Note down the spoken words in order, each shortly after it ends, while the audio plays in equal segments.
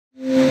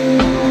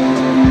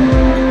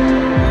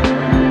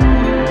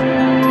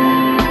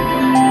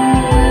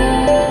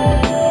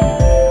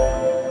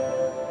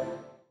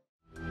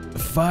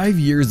5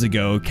 years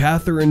ago,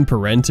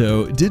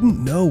 Parenteau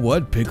didn't know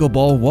what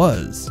pickleball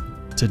was.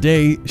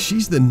 Today,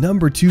 she's the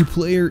 #2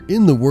 player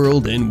in the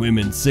world in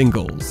women's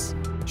singles.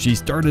 She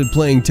started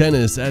playing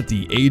tennis at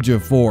the age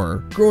of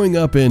 4, growing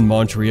up in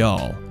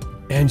Montreal,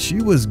 and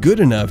she was good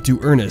enough to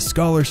earn a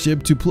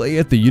scholarship to play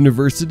at the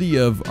University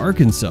of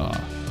Arkansas.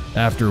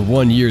 After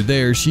 1 year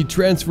there, she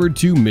transferred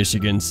to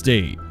Michigan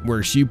State,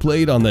 where she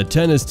played on the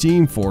tennis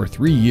team for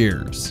 3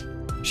 years.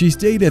 She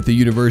stayed at the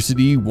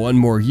university 1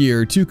 more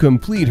year to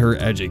complete her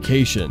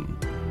education.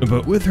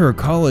 But with her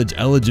college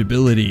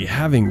eligibility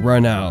having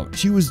run out,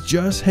 she was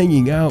just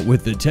hanging out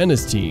with the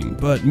tennis team,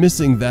 but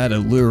missing that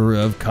allure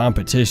of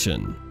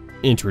competition.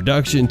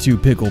 Introduction to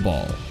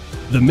pickleball.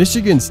 The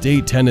Michigan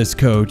State tennis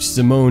coach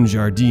Simone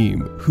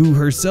Jardim, who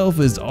herself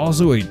is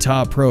also a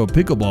top pro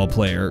pickleball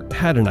player,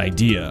 had an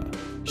idea.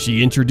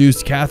 She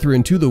introduced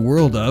Catherine to the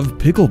world of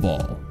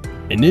pickleball.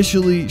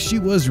 Initially, she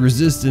was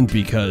resistant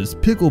because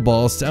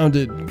pickleball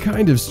sounded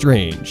kind of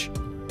strange.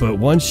 But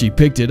once she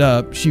picked it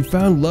up, she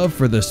found love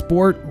for the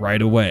sport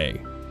right away.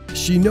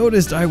 She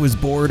noticed I was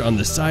bored on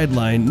the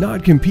sideline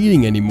not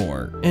competing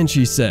anymore, and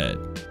she said,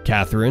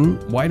 "Catherine,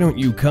 why don't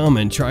you come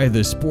and try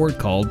this sport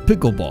called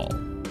pickleball?"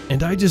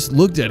 And I just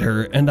looked at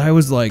her and I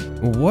was like,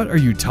 "What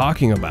are you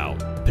talking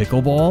about?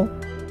 Pickleball?"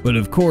 But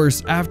of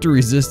course, after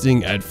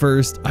resisting at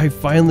first, I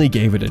finally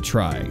gave it a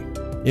try.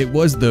 It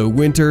was the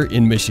winter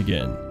in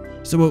Michigan,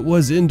 so it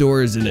was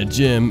indoors in a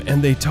gym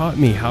and they taught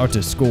me how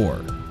to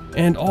score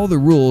and all the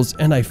rules,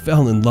 and I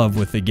fell in love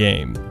with the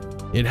game.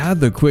 It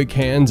had the quick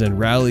hands and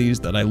rallies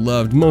that I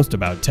loved most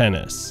about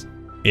tennis.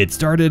 It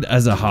started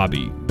as a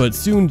hobby, but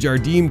soon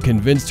Jardim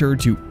convinced her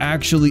to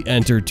actually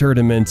enter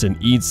tournaments in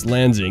East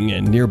Lansing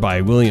and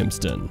nearby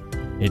Williamston.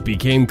 It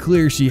became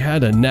clear she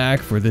had a knack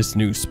for this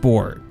new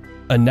sport,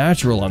 a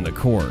natural on the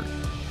court.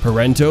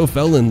 Parenteau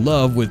fell in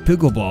love with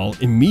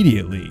pickleball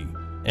immediately,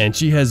 and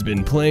she has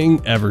been playing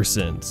ever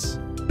since.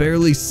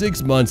 Barely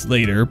 6 months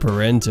later,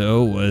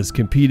 Parenteau was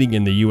competing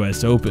in the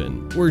US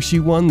Open, where she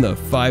won the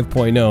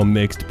 5.0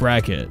 mixed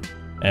bracket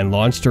and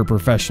launched her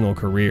professional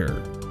career.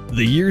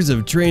 The years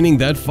of training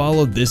that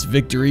followed this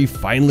victory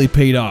finally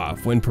paid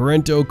off when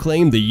Parenteau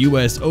claimed the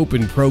US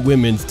Open Pro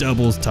Women's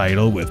Doubles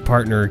title with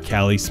partner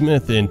Callie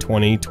Smith in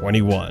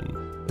 2021.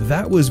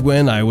 That was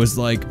when I was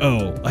like,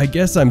 "Oh, I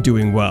guess I'm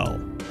doing well.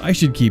 I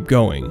should keep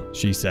going,"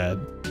 she said.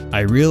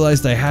 I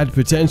realized I had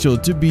potential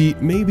to be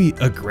maybe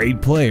a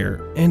great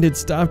player, and it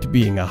stopped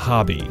being a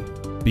hobby.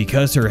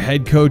 Because her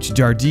head coach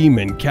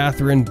Jardim and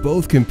Catherine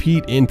both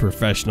compete in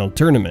professional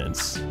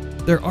tournaments,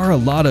 there are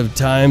a lot of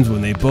times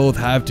when they both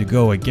have to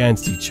go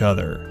against each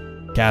other.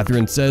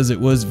 Catherine says it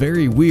was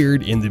very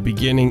weird in the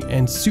beginning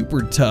and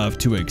super tough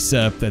to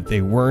accept that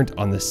they weren't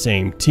on the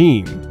same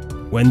team.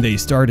 When they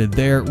started,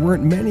 there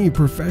weren't many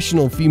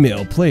professional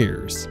female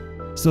players,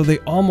 so they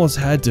almost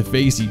had to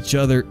face each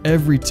other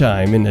every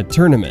time in a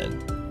tournament.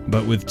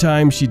 But with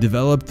time, she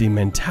developed the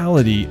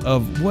mentality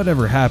of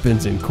whatever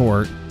happens in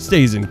court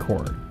stays in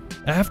court.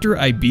 After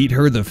I beat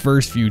her the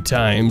first few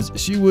times,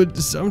 she would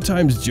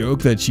sometimes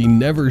joke that she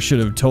never should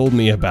have told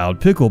me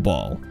about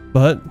pickleball,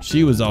 but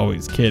she was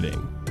always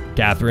kidding.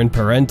 Catherine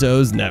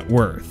Parenteau's net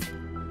worth.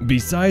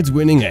 Besides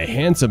winning a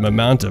handsome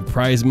amount of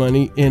prize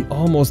money in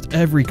almost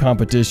every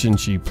competition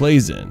she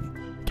plays in,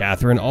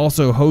 Catherine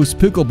also hosts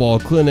pickleball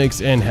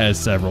clinics and has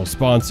several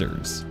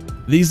sponsors.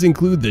 These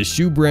include the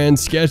shoe brand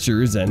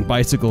Skechers and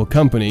bicycle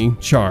company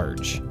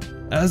Charge.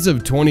 As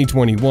of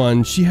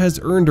 2021, she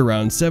has earned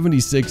around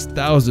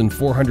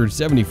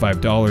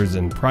 $76,475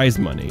 in prize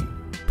money.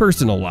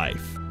 Personal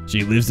life.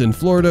 She lives in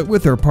Florida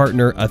with her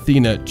partner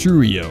Athena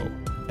Trujillo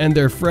and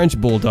their French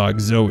bulldog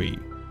Zoe.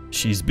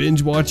 She's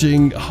binge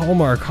watching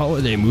Hallmark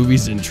holiday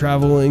movies and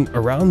traveling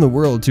around the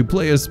world to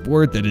play a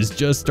sport that is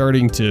just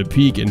starting to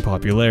peak in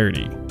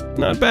popularity.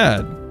 Not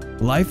bad.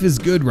 Life is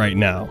good right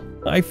now.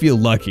 I feel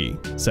lucky,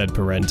 said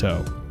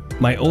Parenteau.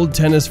 My old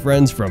tennis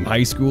friends from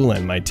high school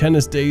and my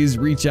tennis days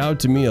reach out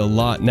to me a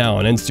lot now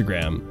on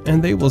Instagram,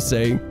 and they will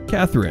say,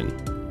 "Catherine,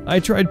 I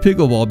tried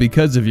pickleball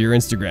because of your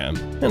Instagram,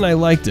 and I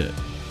liked it."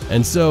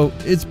 And so,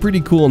 it's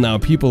pretty cool now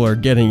people are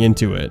getting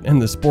into it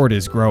and the sport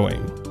is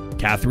growing.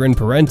 Catherine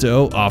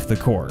Parenteau off the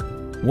court.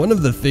 One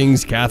of the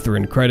things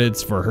Catherine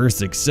credits for her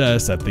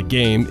success at the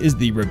game is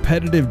the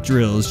repetitive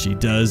drills she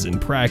does in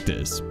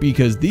practice,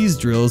 because these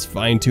drills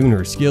fine-tune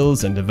her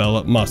skills and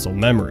develop muscle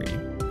memory.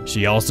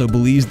 She also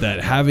believes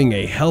that having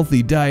a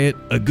healthy diet,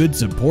 a good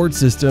support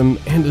system,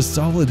 and a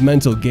solid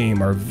mental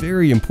game are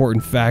very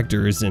important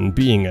factors in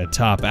being a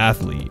top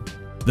athlete.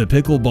 The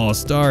pickleball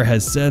star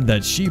has said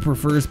that she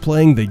prefers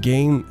playing the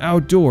game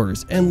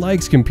outdoors and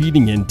likes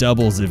competing in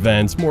doubles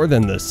events more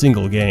than the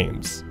single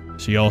games.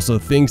 She also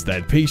thinks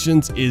that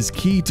patience is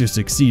key to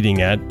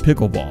succeeding at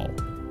pickleball.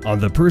 On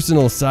the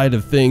personal side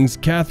of things,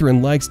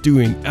 Catherine likes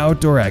doing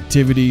outdoor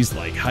activities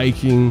like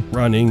hiking,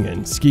 running,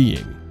 and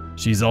skiing.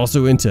 She's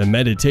also into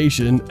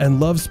meditation and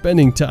loves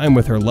spending time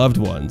with her loved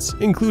ones,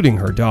 including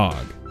her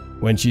dog.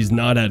 When she's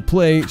not at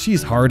play,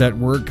 she's hard at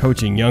work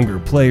coaching younger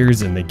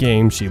players in the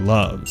game she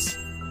loves.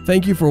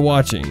 Thank you for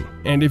watching,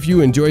 and if you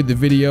enjoyed the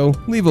video,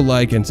 leave a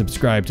like and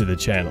subscribe to the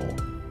channel.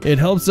 It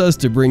helps us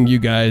to bring you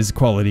guys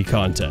quality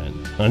content.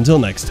 Until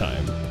next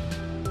time.